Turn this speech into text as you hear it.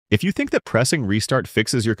If you think that pressing restart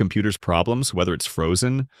fixes your computer's problems, whether it's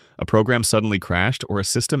frozen, a program suddenly crashed, or a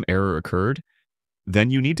system error occurred,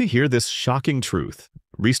 then you need to hear this shocking truth.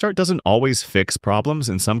 Restart doesn't always fix problems.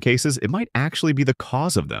 In some cases, it might actually be the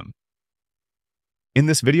cause of them. In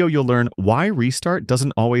this video, you'll learn why restart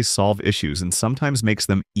doesn't always solve issues and sometimes makes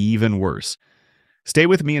them even worse. Stay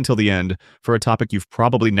with me until the end for a topic you've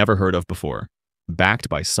probably never heard of before, backed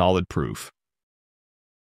by solid proof.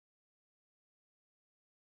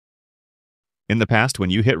 In the past, when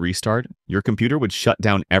you hit restart, your computer would shut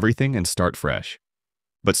down everything and start fresh.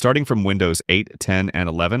 But starting from Windows 8, 10, and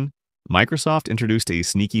 11, Microsoft introduced a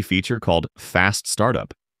sneaky feature called Fast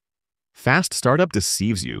Startup. Fast Startup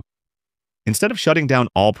deceives you. Instead of shutting down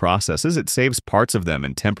all processes, it saves parts of them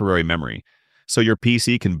in temporary memory, so your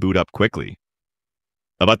PC can boot up quickly.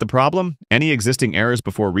 About the problem, any existing errors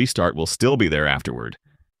before restart will still be there afterward.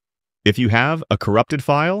 If you have a corrupted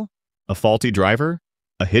file, a faulty driver,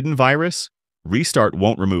 a hidden virus, restart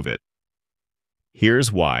won't remove it.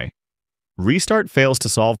 Here's why. Restart fails to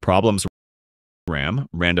solve problems. RAM,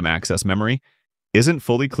 random access memory, isn't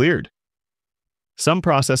fully cleared. Some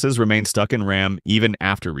processes remain stuck in RAM even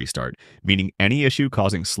after restart, meaning any issue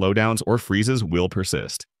causing slowdowns or freezes will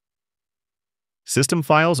persist. System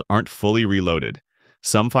files aren't fully reloaded.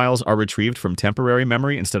 Some files are retrieved from temporary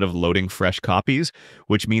memory instead of loading fresh copies,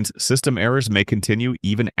 which means system errors may continue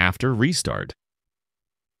even after restart.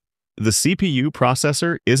 The CPU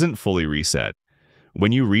processor isn't fully reset.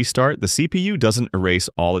 When you restart, the CPU doesn't erase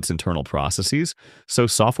all its internal processes, so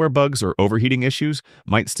software bugs or overheating issues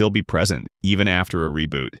might still be present even after a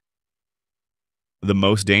reboot. The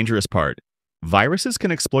most dangerous part: viruses can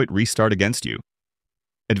exploit restart against you.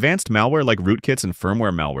 Advanced malware like rootkits and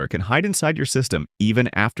firmware malware can hide inside your system even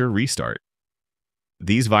after restart.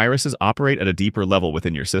 These viruses operate at a deeper level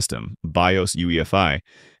within your system, BIOS UEFI,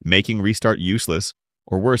 making restart useless,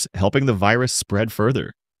 or worse, helping the virus spread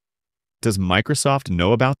further. Does Microsoft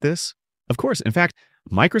know about this? Of course. In fact,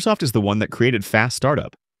 Microsoft is the one that created Fast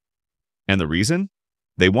Startup. And the reason?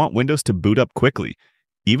 They want Windows to boot up quickly,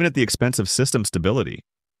 even at the expense of system stability.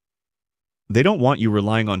 They don't want you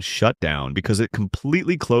relying on shutdown because it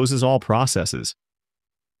completely closes all processes.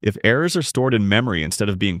 If errors are stored in memory instead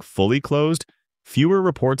of being fully closed, fewer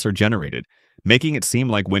reports are generated, making it seem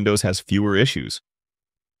like Windows has fewer issues.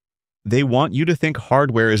 They want you to think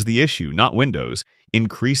hardware is the issue, not Windows,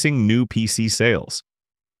 increasing new PC sales.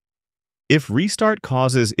 If restart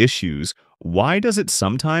causes issues, why does it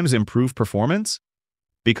sometimes improve performance?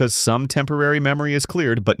 Because some temporary memory is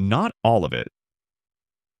cleared, but not all of it.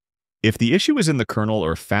 If the issue is in the kernel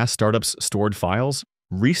or Fast Startup's stored files,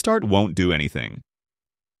 restart won't do anything.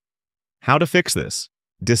 How to fix this?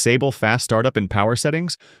 Disable Fast Startup in power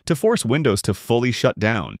settings to force Windows to fully shut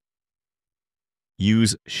down.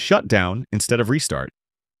 Use shutdown instead of restart,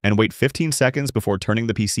 and wait 15 seconds before turning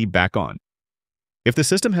the PC back on. If the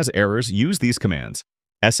system has errors, use these commands: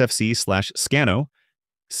 sfc/scannow,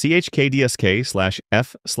 chkdsk/f/r.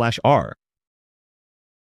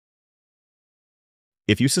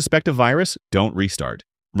 If you suspect a virus, don't restart.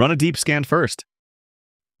 Run a deep scan first.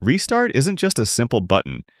 Restart isn't just a simple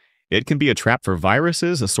button. It can be a trap for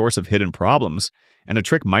viruses, a source of hidden problems, and a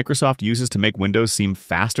trick Microsoft uses to make Windows seem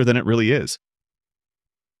faster than it really is.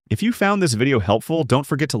 If you found this video helpful, don't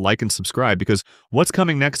forget to like and subscribe, because what's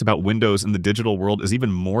coming next about Windows in the digital world is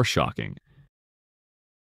even more shocking.